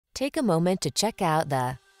Take a moment to check out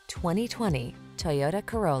the 2020 Toyota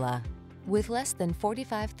Corolla. With less than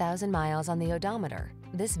 45,000 miles on the odometer,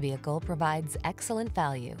 this vehicle provides excellent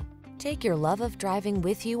value. Take your love of driving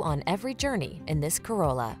with you on every journey in this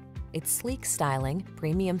Corolla. Its sleek styling,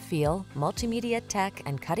 premium feel, multimedia tech,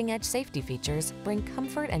 and cutting-edge safety features bring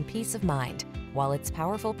comfort and peace of mind, while its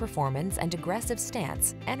powerful performance and aggressive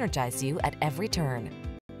stance energize you at every turn.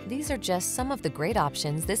 These are just some of the great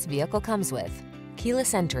options this vehicle comes with: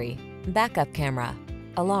 keyless entry, backup camera,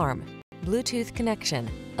 alarm, Bluetooth connection,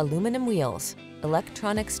 aluminum wheels,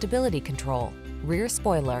 electronic stability control, rear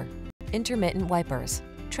spoiler, intermittent wipers,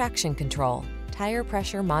 traction control, tire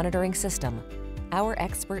pressure monitoring system. Our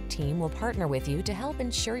expert team will partner with you to help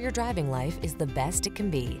ensure your driving life is the best it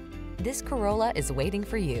can be. This Corolla is waiting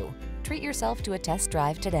for you. Treat yourself to a test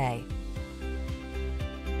drive today.